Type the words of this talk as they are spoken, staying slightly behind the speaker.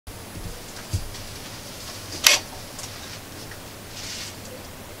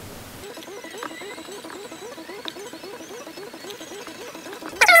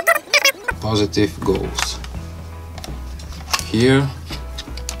positive goes here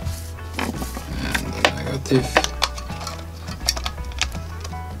and the negative.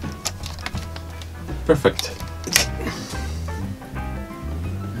 Perfect.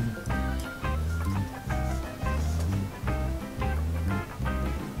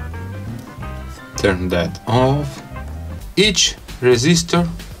 Turn that off. Each resistor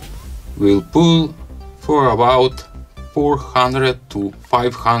will pull for about 400 to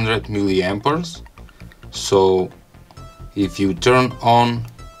 500 milliamperes. So if you turn on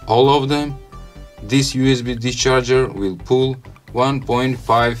all of them, this USB discharger will pull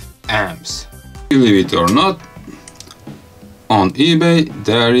 1.5 amps. Believe it or not, on eBay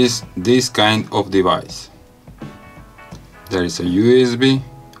there is this kind of device. There is a USB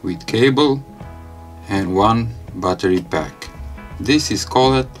with cable and one battery pack. This is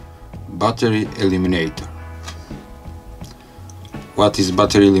called battery eliminator. What is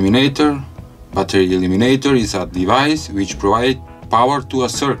battery eliminator? Battery eliminator is a device which provides power to a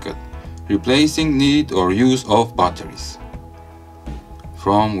circuit, replacing need or use of batteries.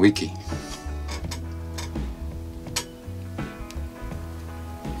 From Wiki.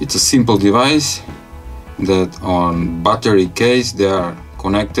 It's a simple device that on battery case they are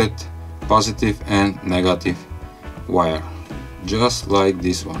connected positive and negative wire, just like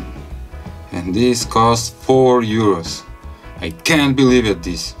this one. And this costs 4 euros. I can't believe it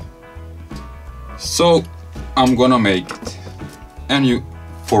this. So I'm gonna make it. And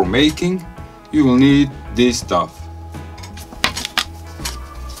for making you will need this stuff.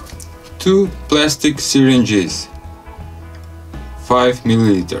 2 plastic syringes, 5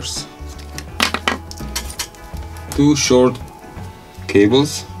 milliliters. 2 short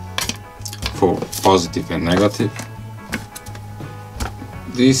cables for positive and negative.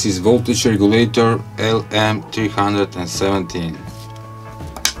 This is voltage regulator LM317.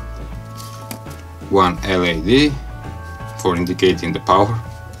 1 LED for indicating the power.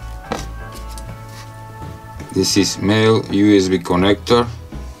 This is male USB connector.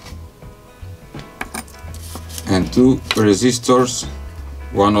 And 2 resistors.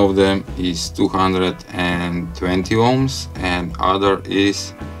 One of them is 220 ohms and other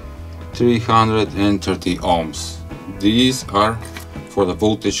is 330 ohms. These are for the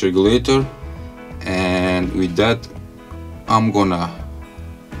voltage regulator, and with that I'm gonna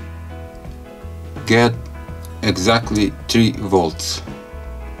get exactly 3 volts.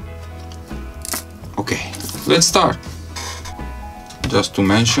 Okay, let's start. Just to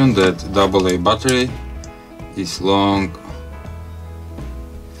mention that AA battery is long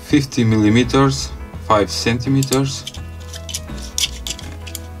 50 millimeters, 5 centimeters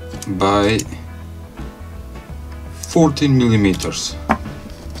by 14 millimeters.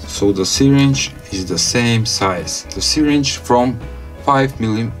 So the syringe is the same size. The syringe from 5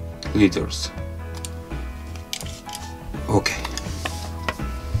 milliliters. Okay.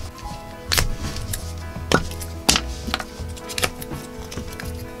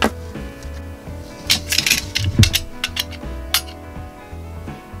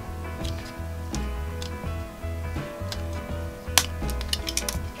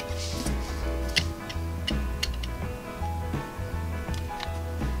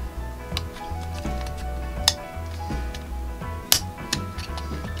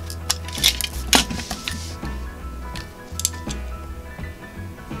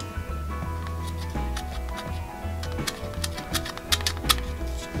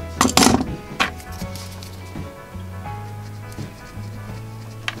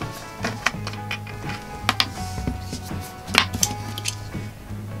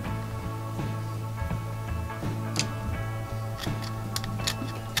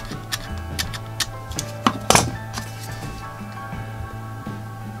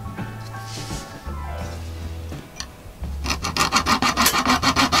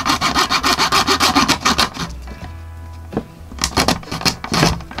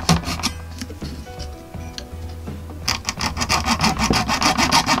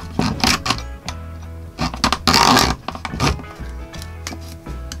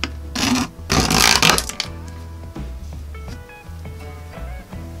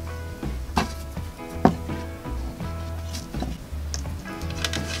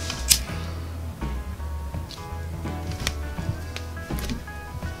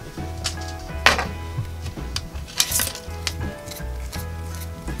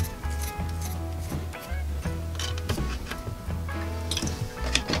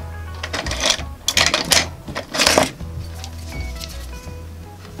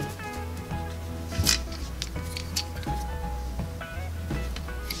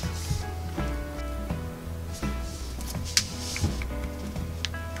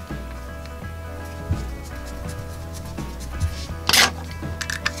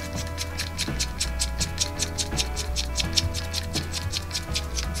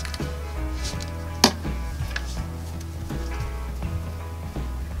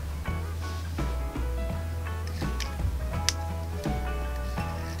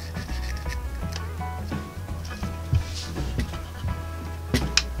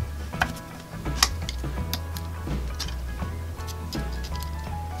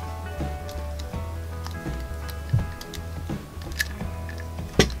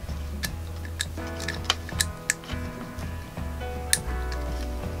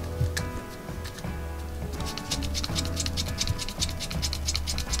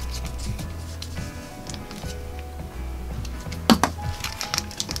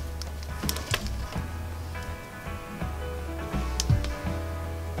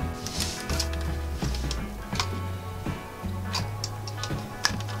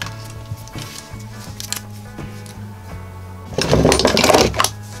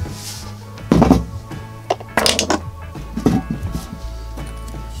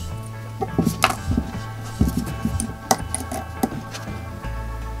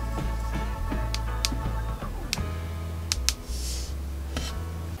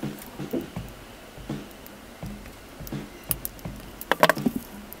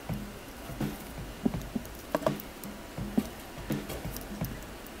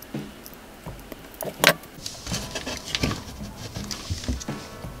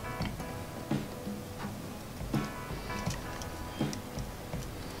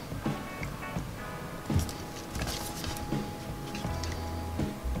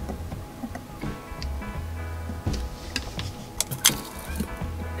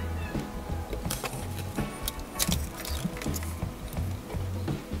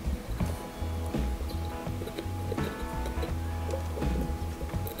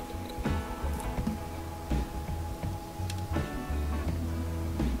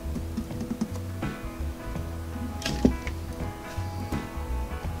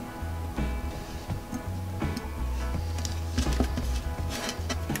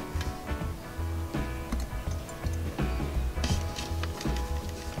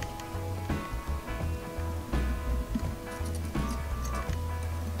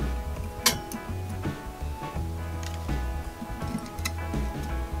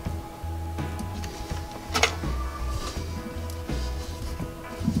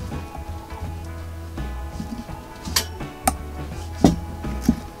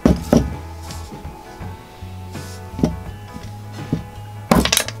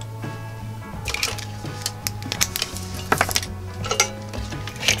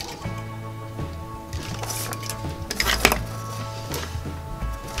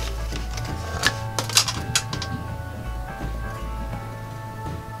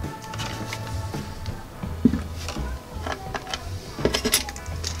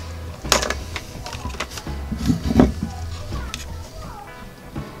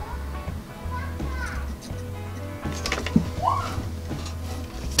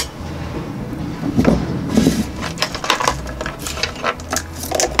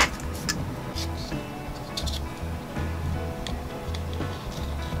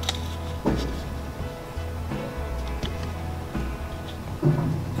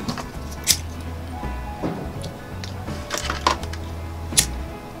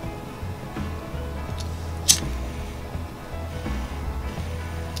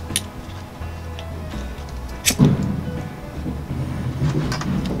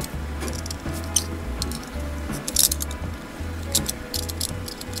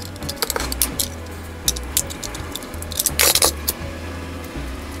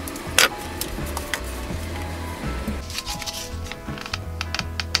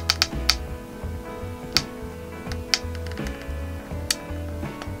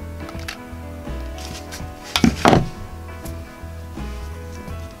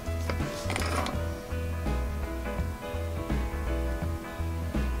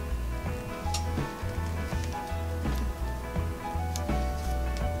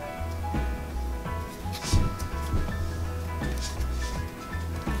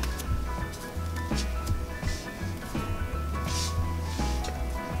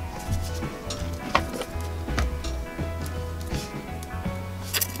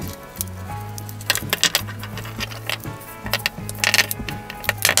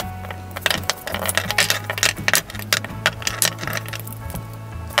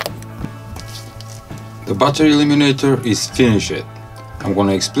 The battery eliminator is finished. I'm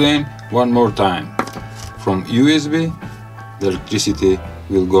gonna explain one more time. From USB, the electricity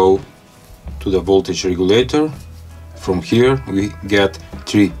will go to the voltage regulator. From here we get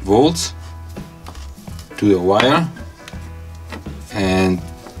 3 volts to the wire and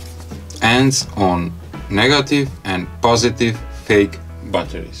ends on negative and positive fake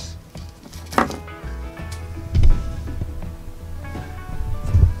batteries.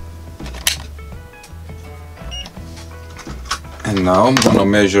 And now I'm gonna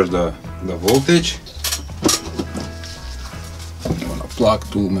measure the voltage. I'm gonna plug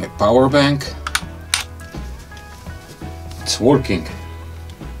to my power bank. It's working.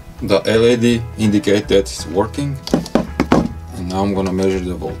 The LED indicates that it's working. And now I'm gonna measure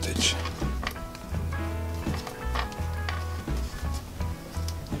the voltage.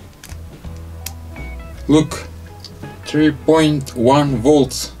 Look, 3.1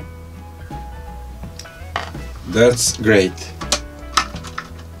 volts. That's great.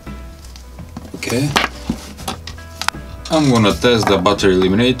 Okay. I'm gonna test the battery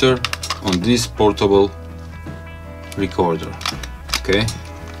eliminator on this portable recorder. Okay.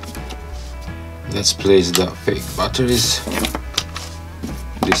 Let's place the fake batteries.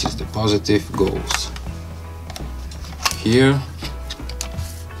 This is the positive, goes here,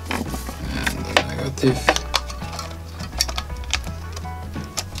 and the negative.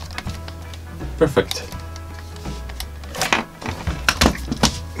 Perfect.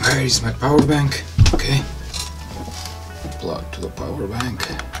 Where is my power bank? Okay. Plug to the power bank.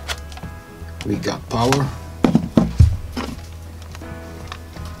 We got power.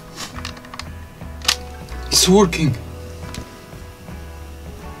 It's working.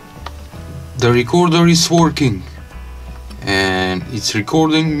 The recorder is working and it's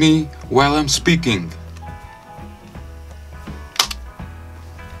recording me while I'm speaking.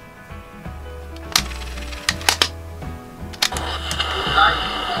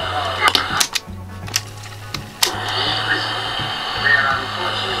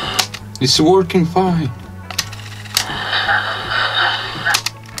 It's working fine.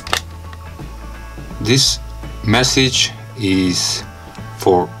 This message is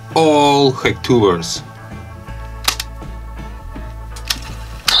for all Hacktubers.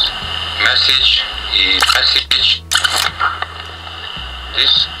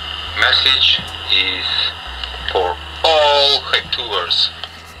 This message is for all Hacktubers.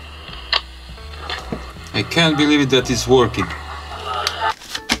 I can't believe it that it's working.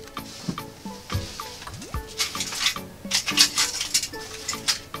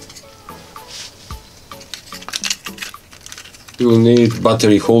 You will need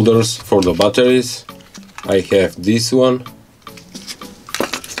battery holders for the batteries. I have this one.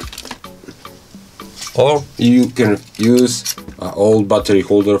 Or you can use an old battery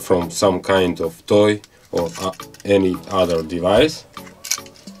holder from some kind of toy or any other device.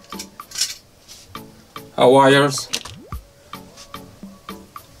 Wires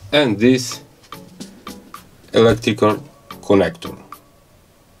and this electrical connector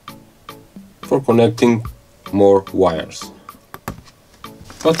for connecting more wires.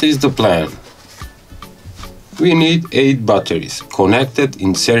 What is the plan? We need 8 batteries connected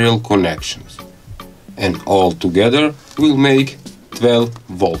in serial connections, and all together will make 12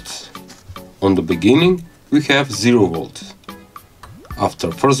 volts. On the beginning we have 0 volts.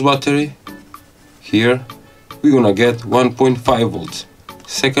 After first battery, here we're gonna get 1.5 volts,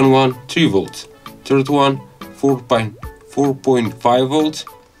 second one 3 volts, third one 4.5 volts,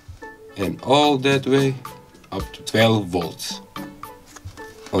 and all that way up to 12 volts.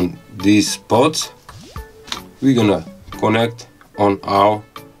 On these spots we're gonna connect on our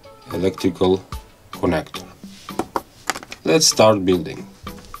electrical connector. Let's start building.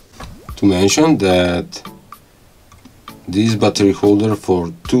 To mention that this battery holder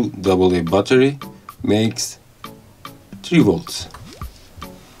for 2 AA battery makes 3 volts,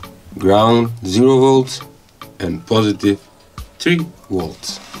 ground 0 volts and positive 3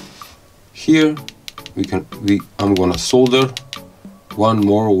 volts. Here I'm gonna solder one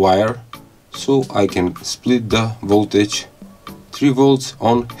more wire so I can split the voltage 3 volts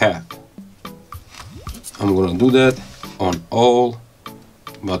on half. I'm gonna do that on all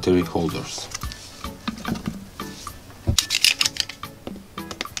battery holders.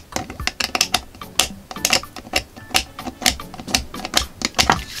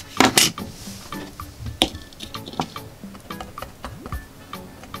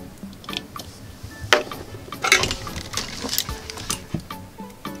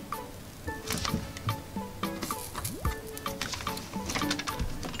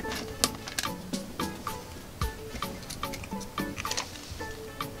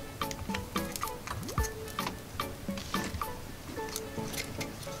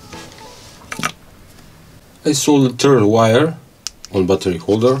 I soldered the third wire on battery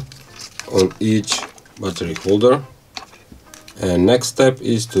holder on each battery holder, and next step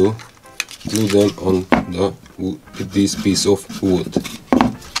is to glue them on this piece of wood.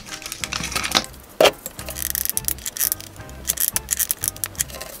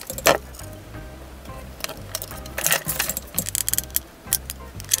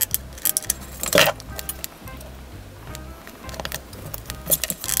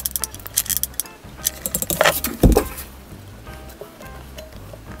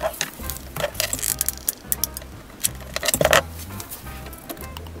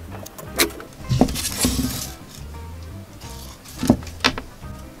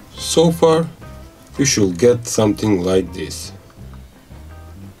 So far, you should get something like this.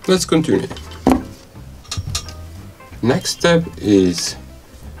 Let's continue. Next step is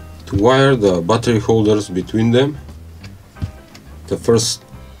to wire the battery holders between them. The first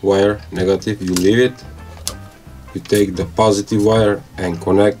wire, negative, you leave it. You take the positive wire and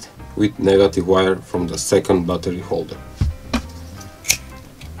connect with negative wire from the second battery holder.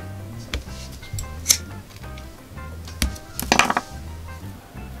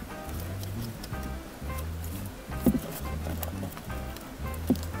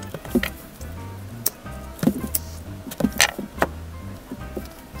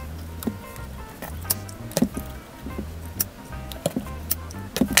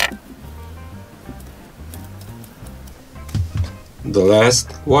 The last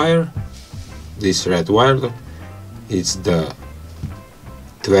wire, this red wire, is the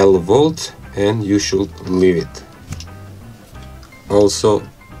 12 volt, and you should leave it. Also,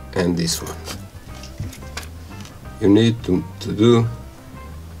 and this one. You need to do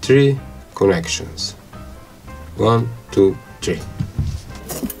 3 connections. 1, 2, 3.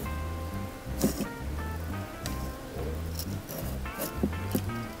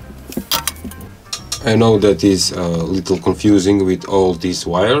 I know that is a little confusing with all these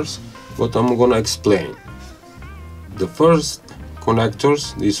wires, but I'm gonna explain. The first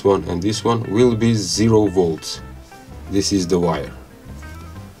connectors, this one and this one, will be 0 volts. This is the wire.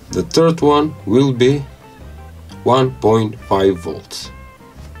 The third one will be 1.5 volts.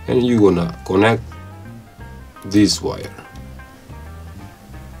 And you're gonna connect this wire.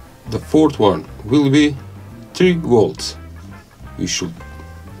 The fourth one will be 3 volts. You should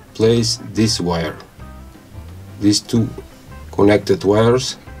place this wire. These 2 connected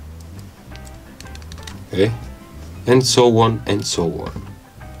wires, okay, and so on and so on.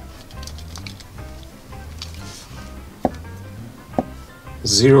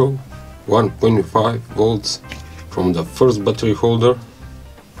 Zero, 1.5 volts from the first battery holder.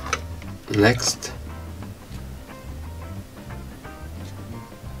 Next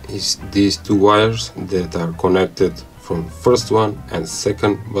is these 2 wires that are connected from first one and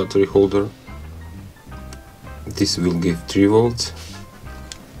second battery holder. This will give 3 volts.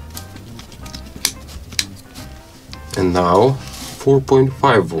 And now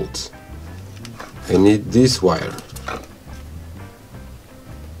 4.5 volts. I need this wire.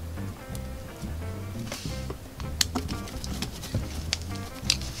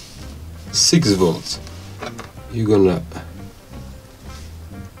 Six volts. You're gonna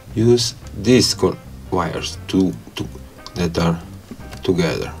use these wires that are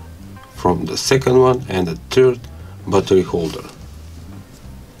together from the second one and the third battery holder.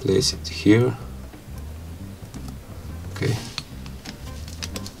 Place it here. Okay.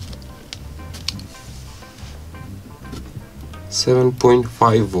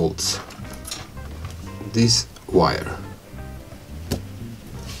 .5 volts. This wire.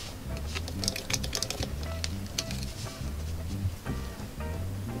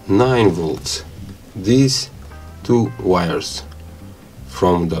 .9 volts. These 2 wires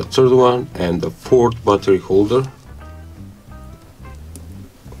from the third one and the fourth battery holder.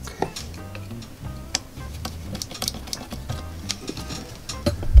 Okay.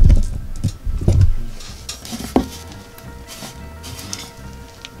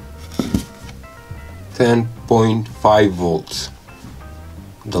 .5 volts.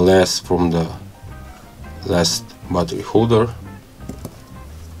 The last from the last battery holder.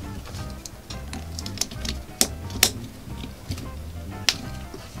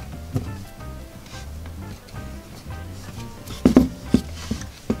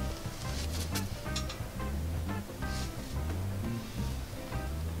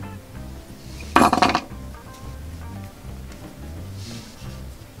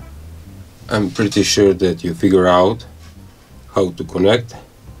 I'm pretty sure that you figure out how to connect,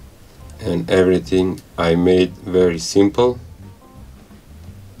 and everything I made very simple.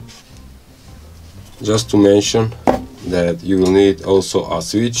 Just to mention that you will need also a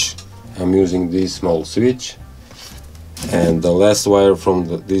switch I'm using this small switch, and the last wire from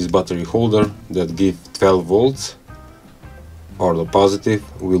this battery holder that gives 12 volts or the positive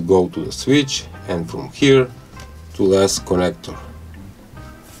will go to the switch, and from here to last connector.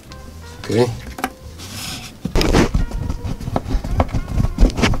 Okay.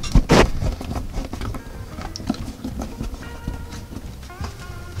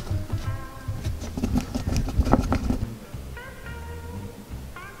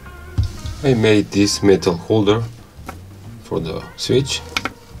 I made this metal holder for the switch.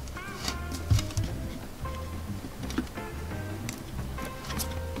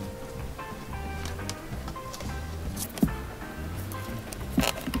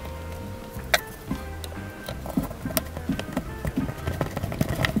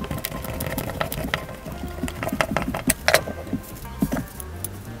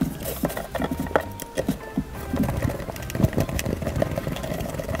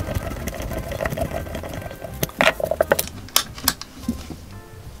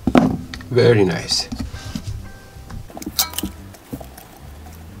 Very nice.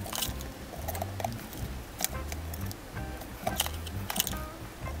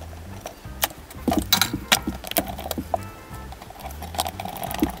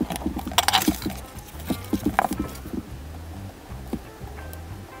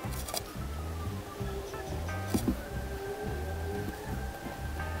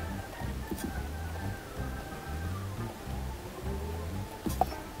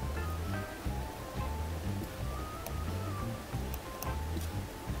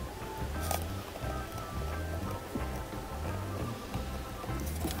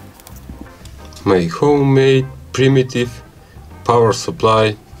 My homemade primitive power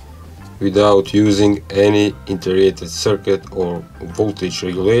supply without using any integrated circuit or voltage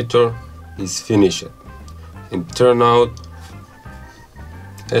regulator is finished, and turned out,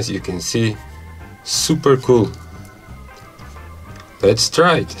 as you can see, super cool. Let's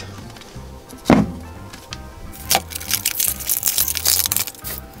try it.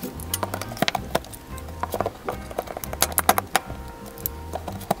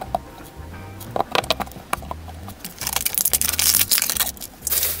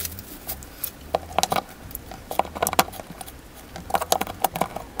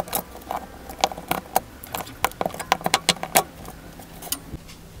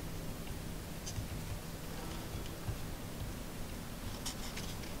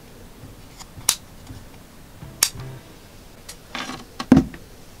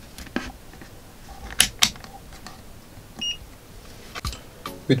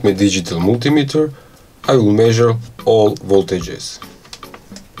 With my digital multimeter, I will measure all voltages.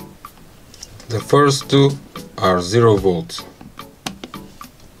 The first two are 0 volts.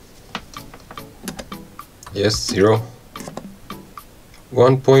 Yes, 0.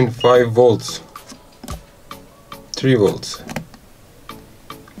 1.5 volts. 3 volts.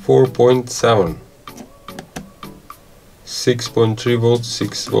 4.7. 6.3 volts,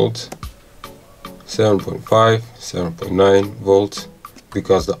 6 volts. 7.5, 7.9 volts.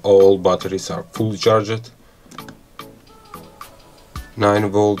 Because all batteries are fully charged. 9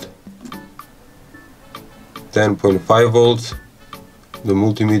 volt, 10.5 volts. The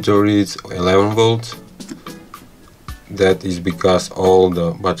multimeter reads 11 volts. That is because all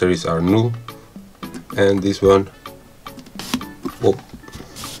the batteries are new. And this one, whoop,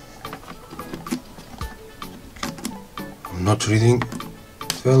 I'm not reading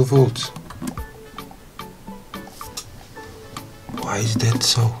 12 volts. Why is that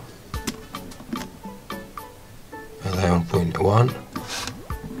so? 11.1.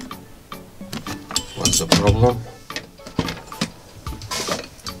 What's the problem?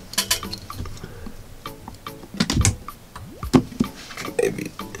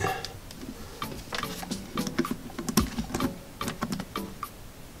 Maybe.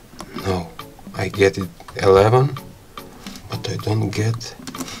 No, I get it 11, but I don't get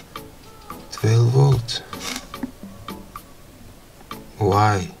 12 volts.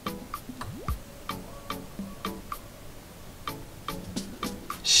 Why?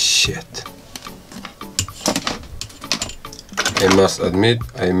 Shit. I must admit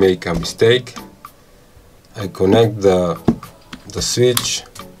I make a mistake. I connect the switch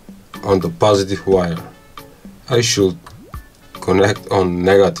on the positive wire. I should connect on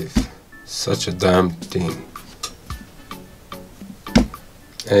negative. Such a damn thing.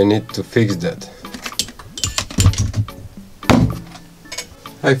 I need to fix that.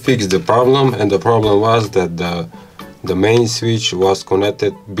 I fixed the problem, and the problem was that the main switch was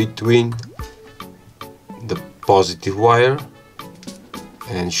connected between the positive wire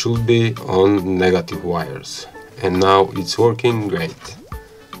and should be on negative wires, and now it's working great.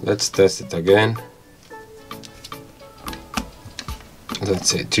 Let's test it again.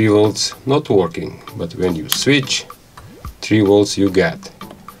 Let's say 3 volts not working, but when you switch 3 volts you get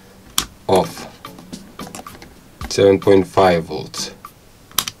off. 7.5 volts.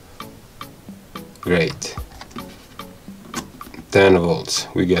 Great. 10 volts,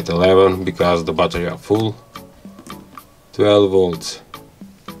 we get 11 because the battery are full. 12 volts,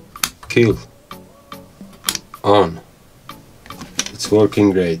 kill, on. It's working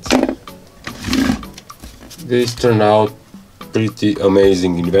great. This turned out pretty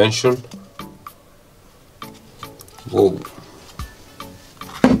amazing invention. Whoa.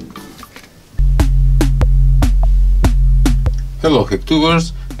 Hello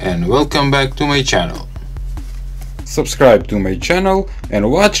Hacktubers and welcome back to my channel. Subscribe to my channel and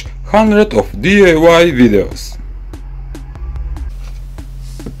watch hundreds of DIY videos.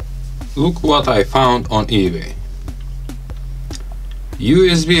 Look what I found on eBay.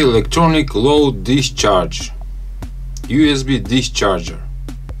 USB electronic load discharge. USB discharger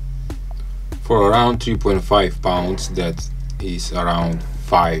for around 3.5 pounds, that is around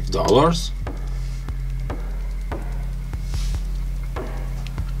 $5.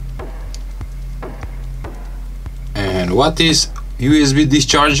 And what is USB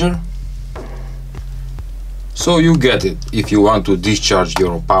discharger? So you get it if you want to discharge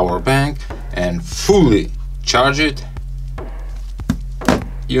your power bank and fully charge it.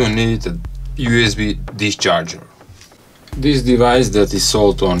 You need a USB discharger. This device that is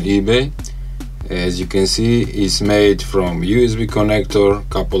sold on eBay, as you can see, is made from USB connector,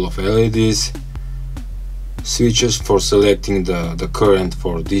 couple of LEDs, switches for selecting the current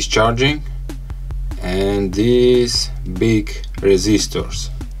for discharging, and these big resistors.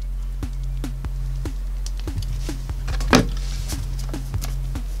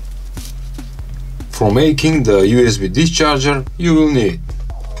 For making the USB discharger you will need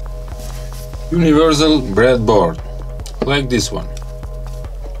universal breadboard, like this one.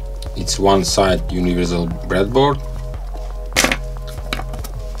 It's one side universal breadboard,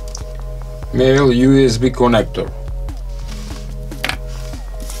 male USB connector,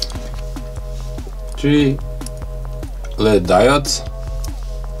 3 LED diodes,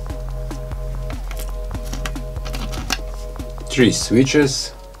 3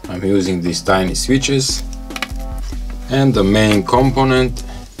 switches. I'm using these tiny switches, and the main component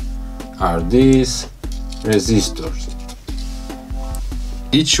are these resistors.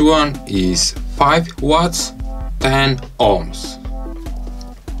 Each one is 5 watts, 10 ohms.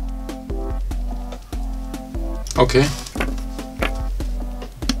 Okay.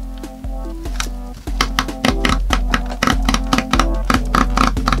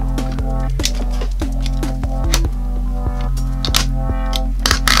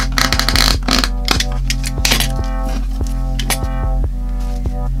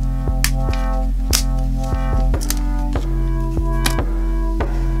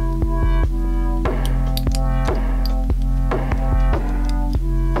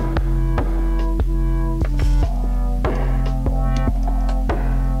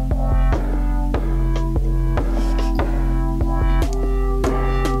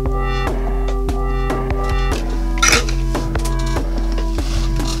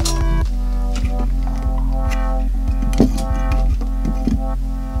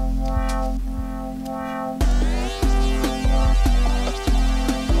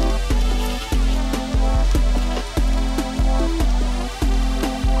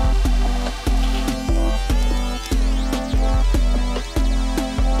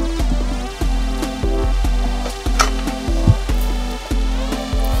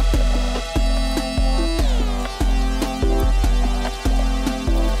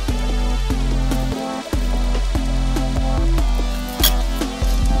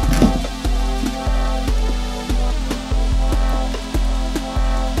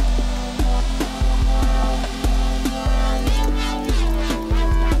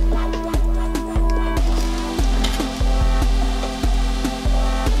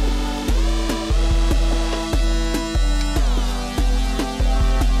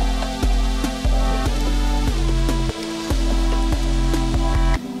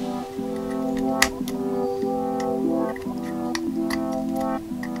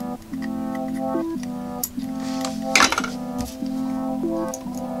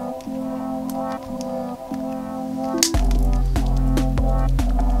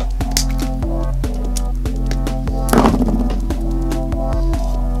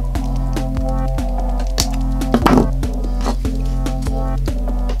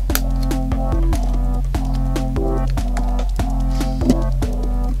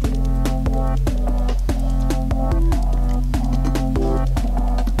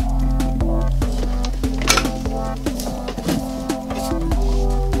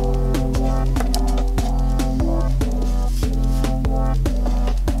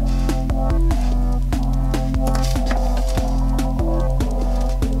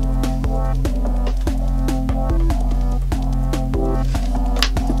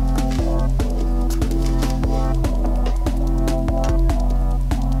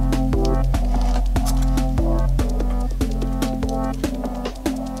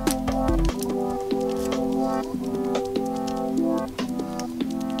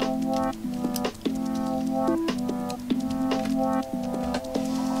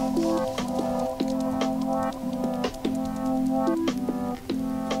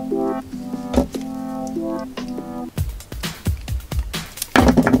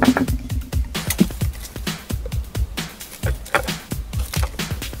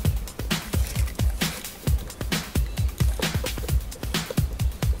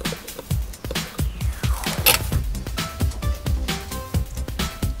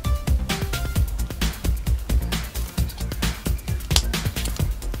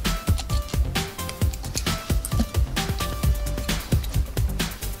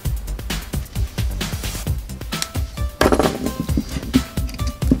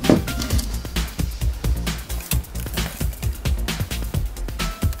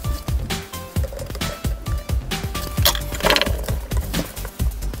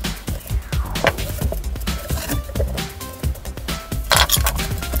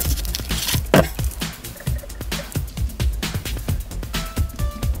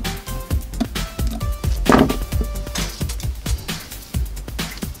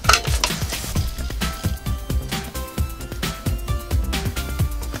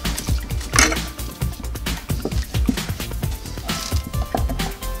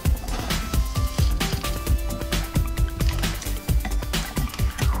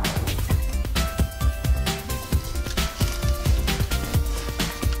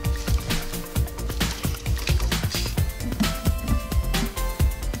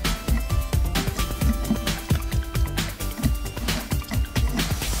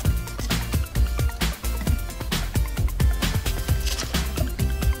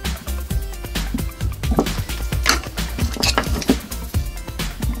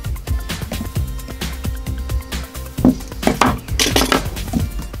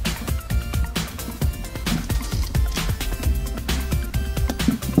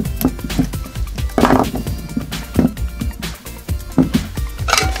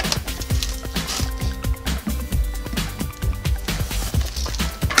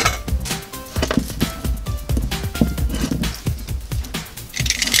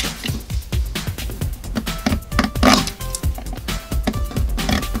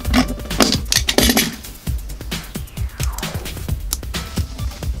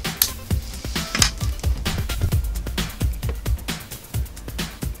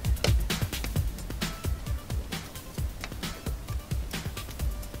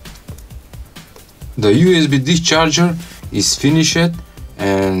 The USB discharger is finished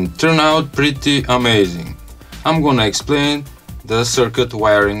and turned out pretty amazing. I'm gonna explain the circuit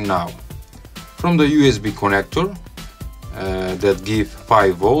wiring now. From the USB connector that give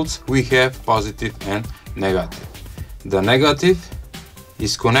 5 volts, we have positive and negative. The negative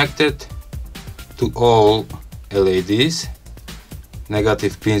is connected to all LEDs.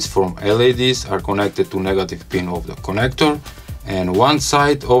 Negative pins from LEDs are connected to negative pin of the connector, and one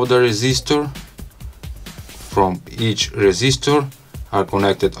side of the resistor from each resistor are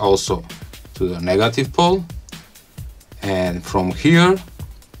connected also to the negative pole. And from here,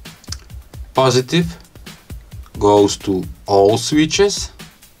 positive goes to all switches,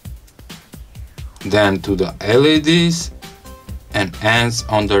 then to the LEDs, and ends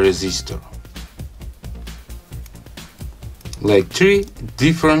on the resistor. Like 3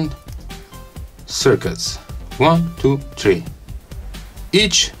 different circuits. 1, 2, 3.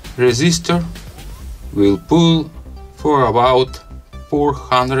 Each resistor will pull for about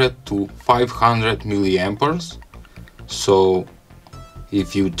 400 to 500 milliamperes. So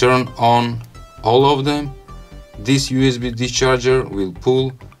if you turn on all of them, this USB discharger will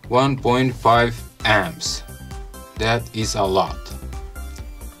pull 1.5 amps. That is a lot.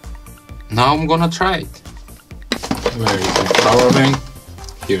 Now I'm gonna try it. Where is the power bank?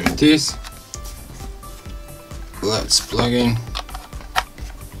 Here it is. Let's plug in.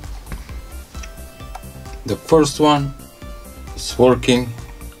 The first one is working,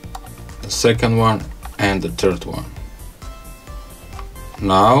 the second one and the third one.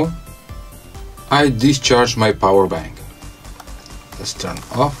 Now I discharge my power bank. Let's turn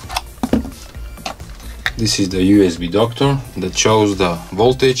off. This is the USB doctor that shows the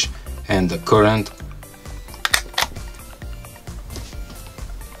voltage and the current.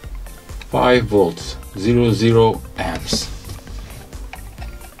 5 volts, 0 amps.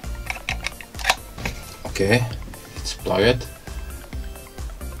 Okay, let's plug it.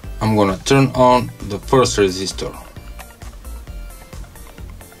 I'm gonna turn on the first resistor.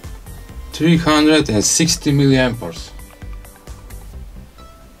 360 milliamperes.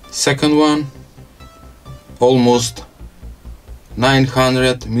 Second one, almost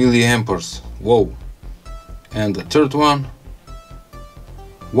 900 milliamperes. Whoa. And the third one,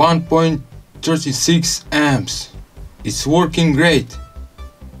 1.36 amps. It's working great.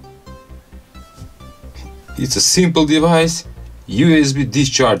 It's a simple device, USB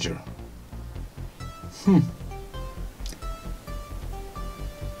discharger.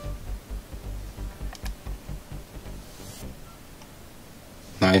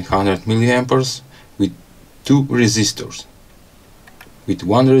 900 milliamperes with 2 resistors. With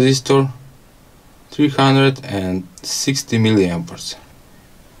one resistor, 360 milliamperes.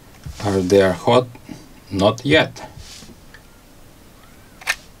 Are they hot? Not yet.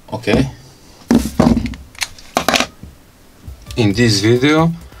 Okay. In this video,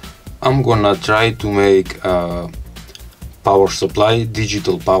 I'm gonna try to make a power supply,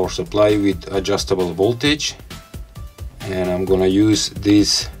 digital power supply with adjustable voltage, and I'm gonna use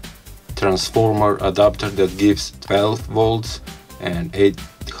this transformer adapter that gives 12 volts and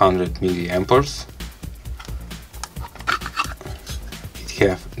 800 milliamperes. It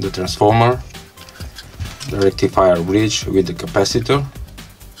have the transformer, the rectifier bridge with the capacitor,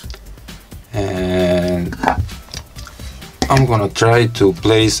 and I'm gonna try to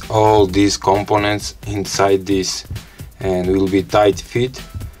place all these components inside this, and it will be tight fit,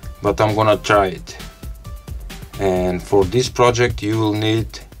 but I'm gonna try it. And for this project you will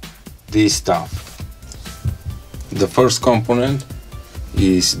need this stuff. The first component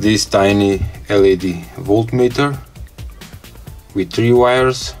is this tiny LED voltmeter with 3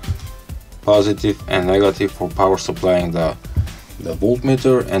 wires, positive and negative for power supplying the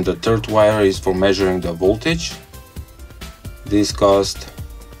voltmeter, and the third wire is for measuring the voltage. This cost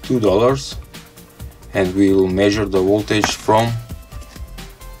 $2, and we will measure the voltage from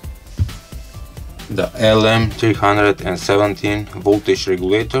the LM317 voltage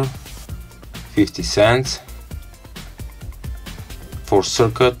regulator, 50 cents. For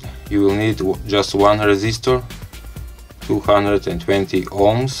circuit you will need just one resistor, 220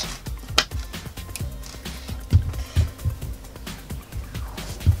 ohms,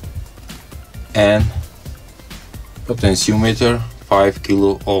 and potentiometer 5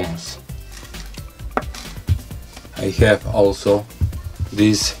 kilo ohms. I have also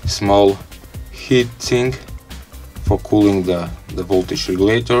this small heat sink for cooling the voltage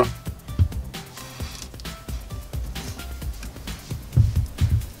regulator.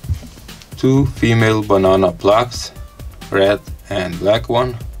 Two female banana plugs, red and black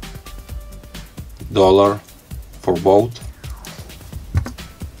one, $1 for both,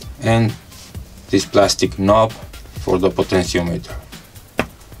 and this plastic knob for the potentiometer.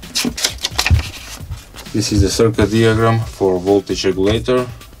 This is the circuit diagram for voltage regulator,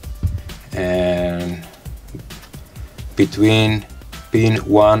 and between pin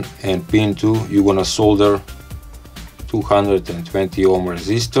 1 and pin 2 you're gonna solder 220 ohm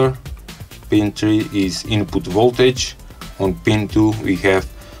resistor. Pin 3 is input voltage. On pin 2 we have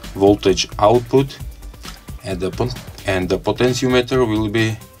voltage output, and the potentiometer will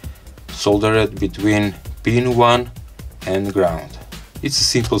be soldered between pin 1 and ground. It's a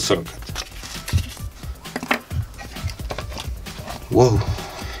simple circuit. Whoa,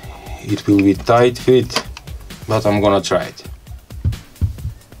 it will be tight fit, but I'm gonna try it.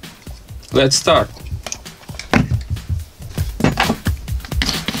 Let's start.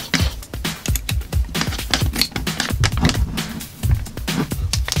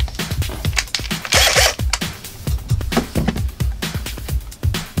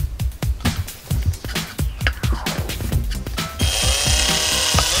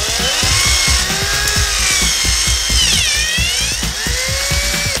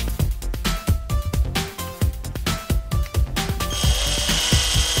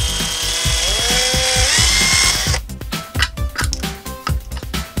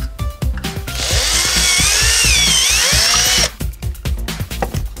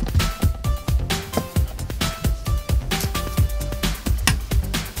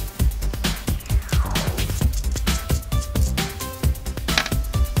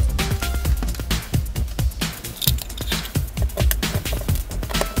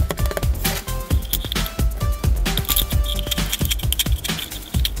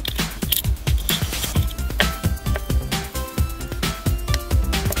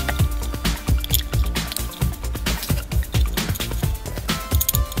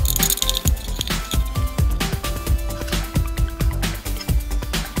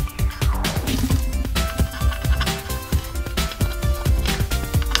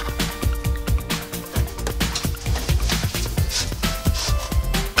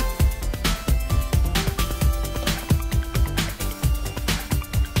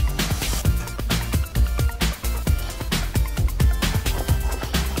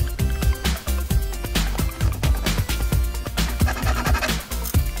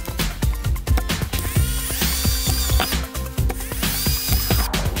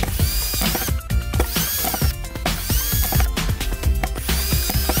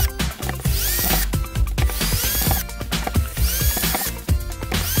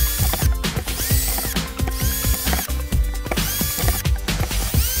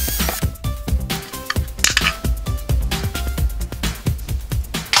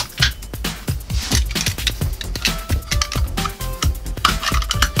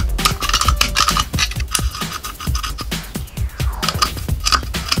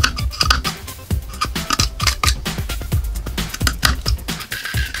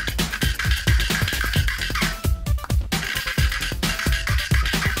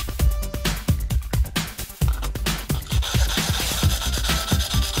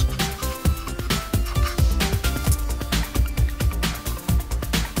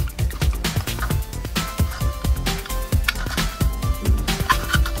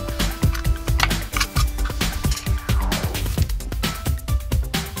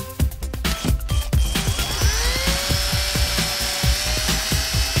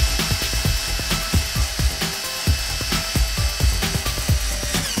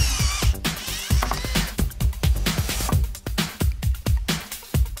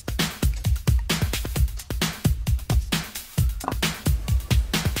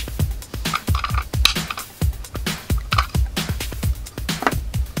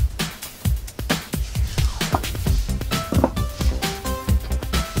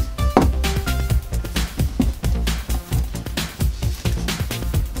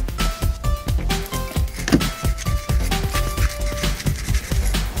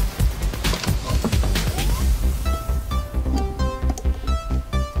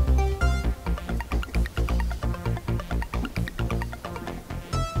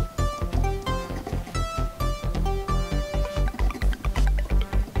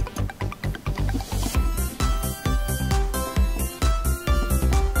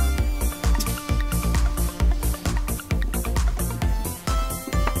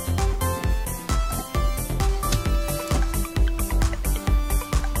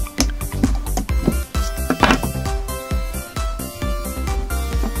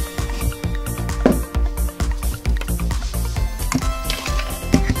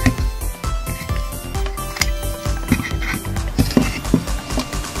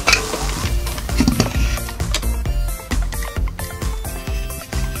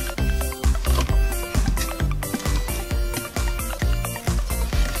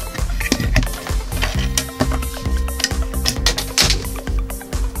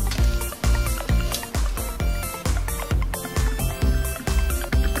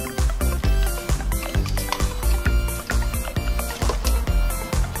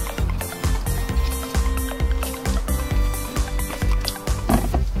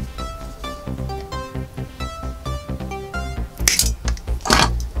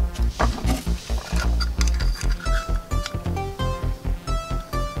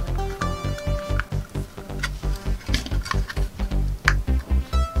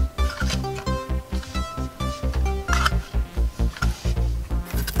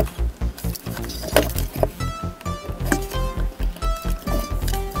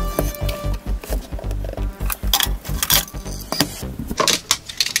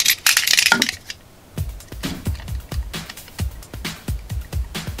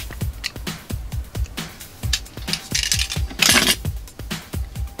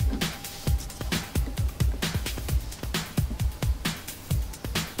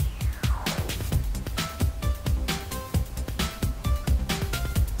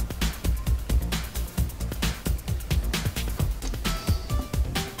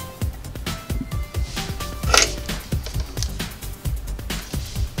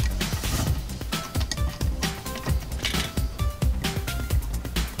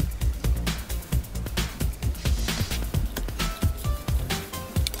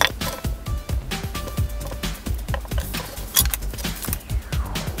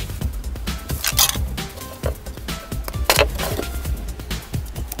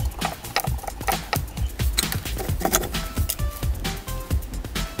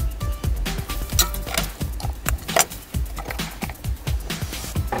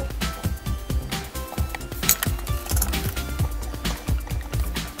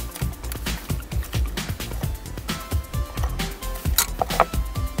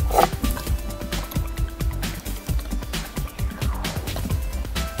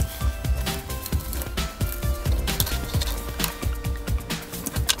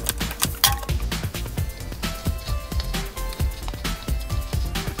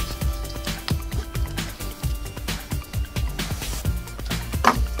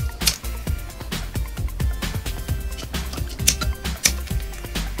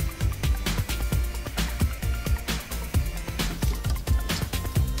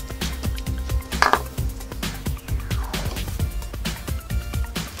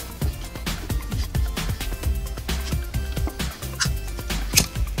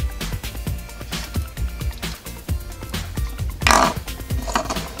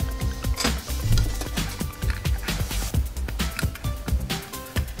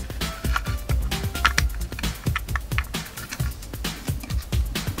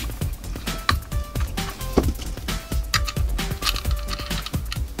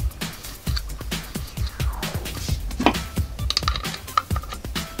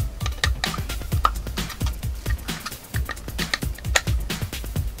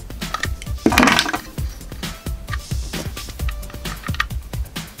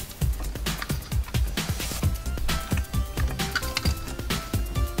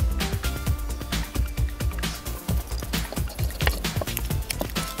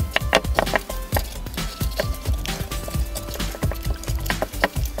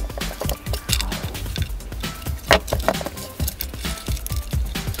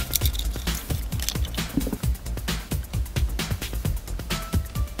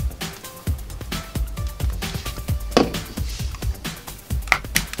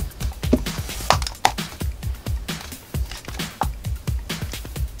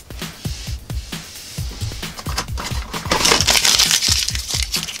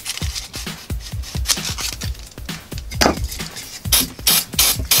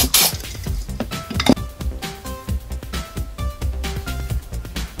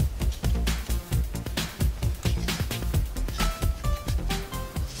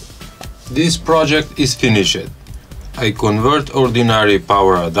 This project is finished. I convert ordinary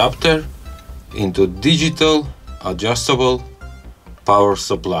power adapter into digital adjustable power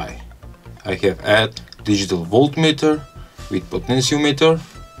supply. I have added digital voltmeter with potentiometer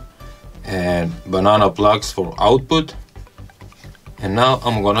and banana plugs for output, and now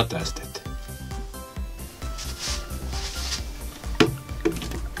I'm gonna test it.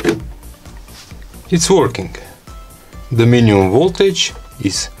 It's working. The minimum voltage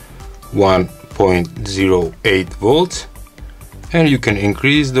is 1.08 volts, and you can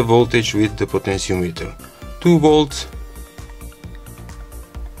increase the voltage with the potentiometer. 2 volts,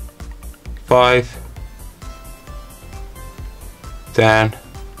 5, 10,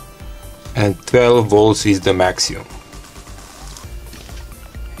 and 12 volts is the maximum.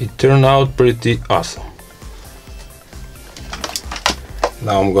 It turned out pretty awesome.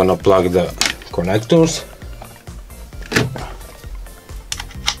 Now I'm gonna plug the connectors.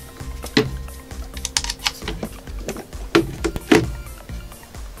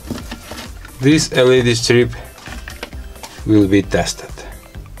 This LED strip will be tested.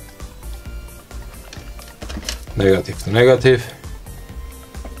 Negative to negative.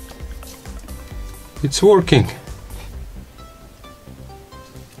 It's working.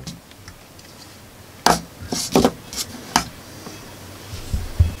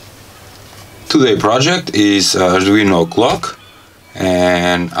 Today's project is Arduino clock,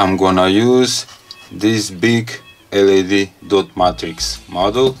 and I'm gonna use this big LED dot matrix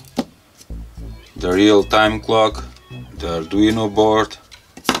model, the real-time clock, the Arduino board.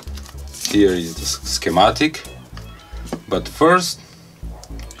 Here is the schematic. But first,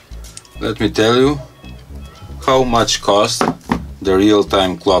 let me tell you how much cost the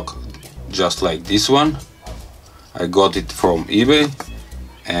real-time clock, just like this one. I got it from eBay,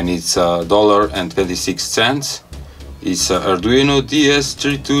 and it's $1.26. It's a Arduino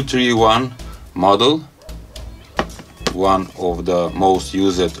DS3231 model, one of the most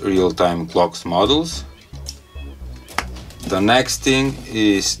used real-time clocks models. The next thing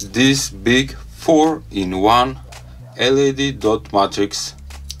is this big 4-in-1 LED dot matrix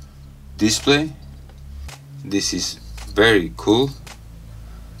display. This is very cool,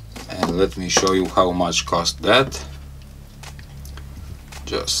 and let me show you how much cost that.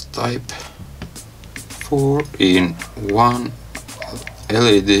 Just type 4-in-1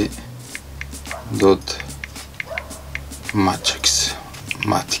 LED dot matrix.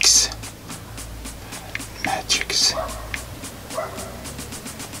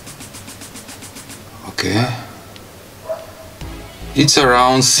 Okay, it's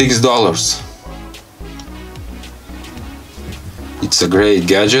around $6. It's a great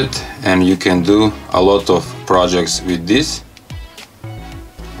gadget, and you can do a lot of projects with this.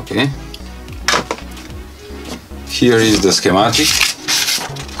 Okay, here is the schematic.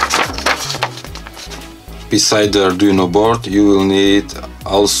 Beside the Arduino board, you will need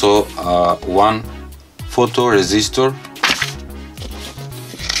also one photoresistor.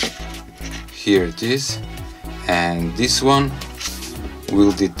 Here it is, and this one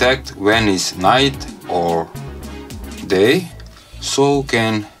will detect when it's night or day, so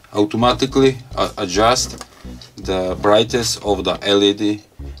can automatically adjust the brightness of the LED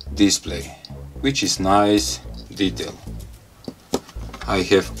display, which is nice detail. I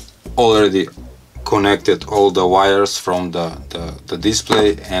have already connected all the wires from the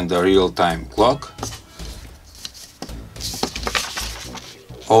display and the real-time clock.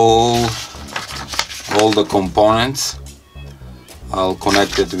 All the components are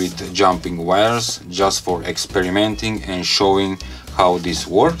connected with jumping wires, just for experimenting and showing how this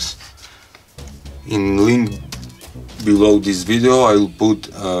works. In link below this video I will put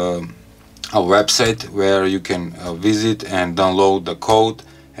a website where you can visit and download the code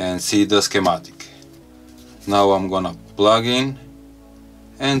and see the schematic. Now I'm gonna plug in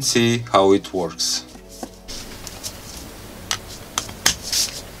and see how it works.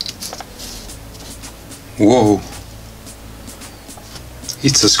 Whoa!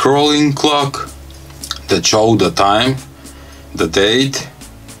 It's a scrolling clock that shows the time, the date,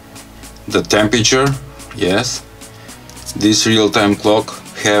 the temperature. Yes, this real-time clock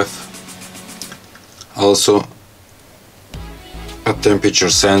have also a temperature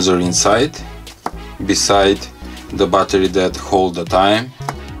sensor inside, beside the battery that hold the time.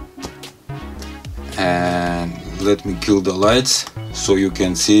 And let me kill the lights so you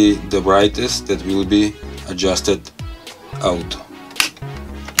can see the brightness that will be adjusted auto.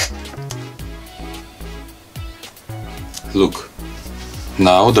 Look,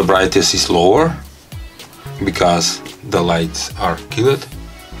 now the brightness is lower because the lights are killed.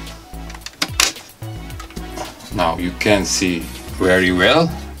 Now you can see very well,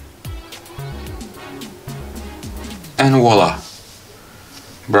 and voila,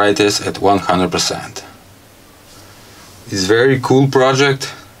 brightest at 100%. It's very cool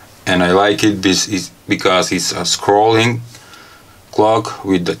project, and I like it because it's a scrolling clock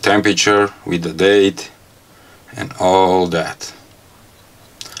with the temperature, with the date and all that.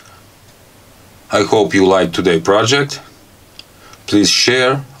 I hope you liked today's project. Please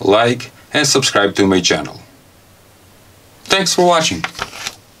share, like and subscribe to my channel. Thanks for watching.